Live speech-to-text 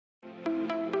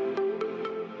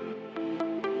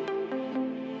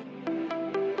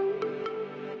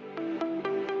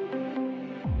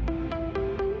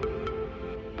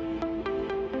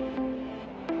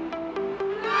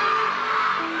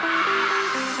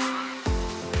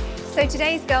So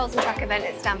today's Girls on Track event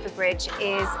at Stamford Bridge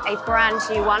is a brand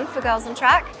new one for Girls on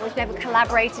Track. We've never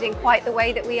collaborated in quite the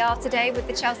way that we are today with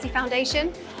the Chelsea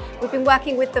Foundation. We've been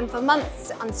working with them for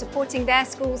months on supporting their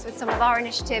schools with some of our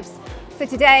initiatives. So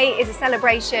today is a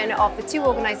celebration of the two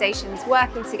organisations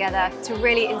working together to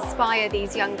really inspire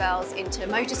these young girls into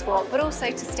motorsport, but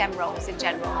also to STEM roles in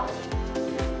general.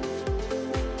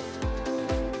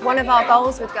 One of our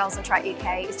goals with Girls on Track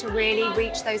UK is to really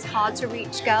reach those hard to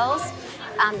reach girls,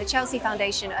 and the Chelsea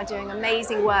Foundation are doing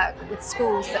amazing work with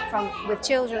schools with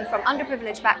children from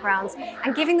underprivileged backgrounds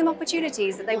and giving them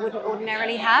opportunities that they wouldn't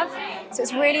ordinarily have. So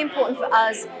it's really important for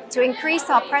us to increase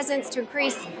our presence, to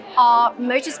increase our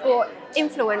motorsport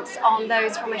influence on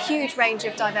those from a huge range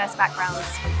of diverse backgrounds.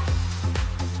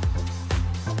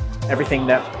 Everything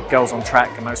that Girls on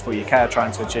Track and Motorsport UK are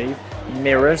trying to achieve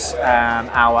mirrors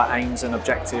our aims and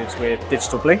objectives with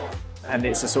Digital Blue. And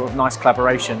it's a sort of nice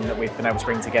collaboration that we've been able to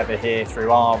bring together here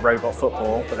through our robot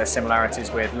football, but there's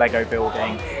similarities with Lego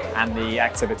building and the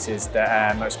activities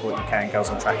that Motorsport UK and Girls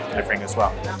on Track are delivering as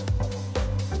well.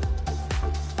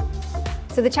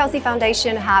 So the Chelsea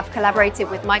Foundation have collaborated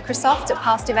with Microsoft at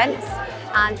past events,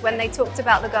 and when they talked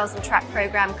about the Girls on Track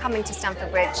programme coming to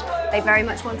Stamford Bridge, they very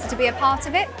much wanted to be a part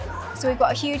of it. So we've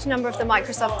got a huge number of the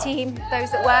Microsoft team,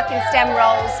 those that work in STEM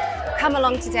roles, come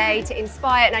along today to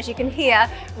inspire and, as you can hear,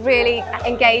 really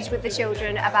engage with the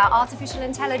children about artificial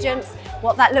intelligence,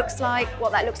 what that looks like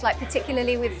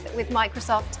particularly with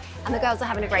Microsoft, and the girls are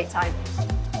having a great time.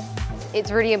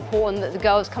 It's really important that the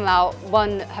girls come out,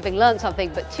 one, having learned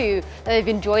something, but two, that they've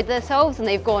enjoyed themselves and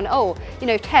they've gone, oh, you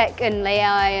know, tech and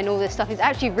AI and all this stuff is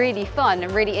actually really fun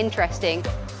and really interesting.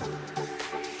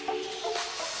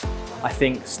 I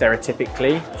think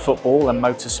stereotypically football and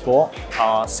motorsport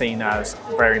are seen as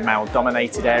very male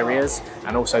dominated areas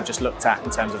and also just looked at in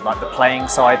terms of like the playing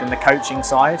side and the coaching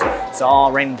side. So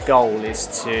our end goal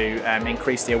is to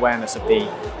increase the awareness of the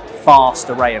vast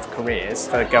array of careers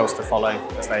for girls to follow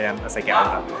as they get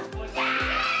older.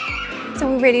 So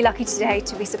we're really lucky today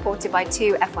to be supported by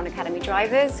two F1 Academy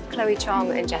drivers, Chloe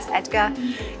Chong and Jess Edgar.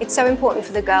 It's so important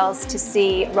for the girls to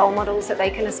see role models that they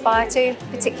can aspire to,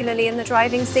 particularly in the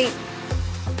driving seat.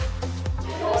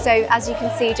 So as you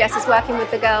can see, Jess is working with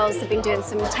the girls. They've been doing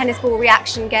some tennis ball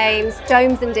reaction games,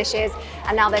 domes and dishes,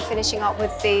 and now they're finishing up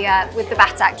with the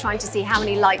BATAC, trying to see how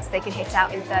many lights they can hit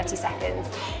out in 30 seconds.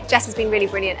 Jess has been really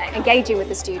brilliant at engaging with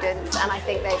the students, and I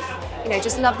think they've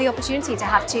just loved the opportunity to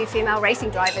have two female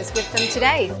racing drivers with them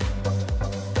today.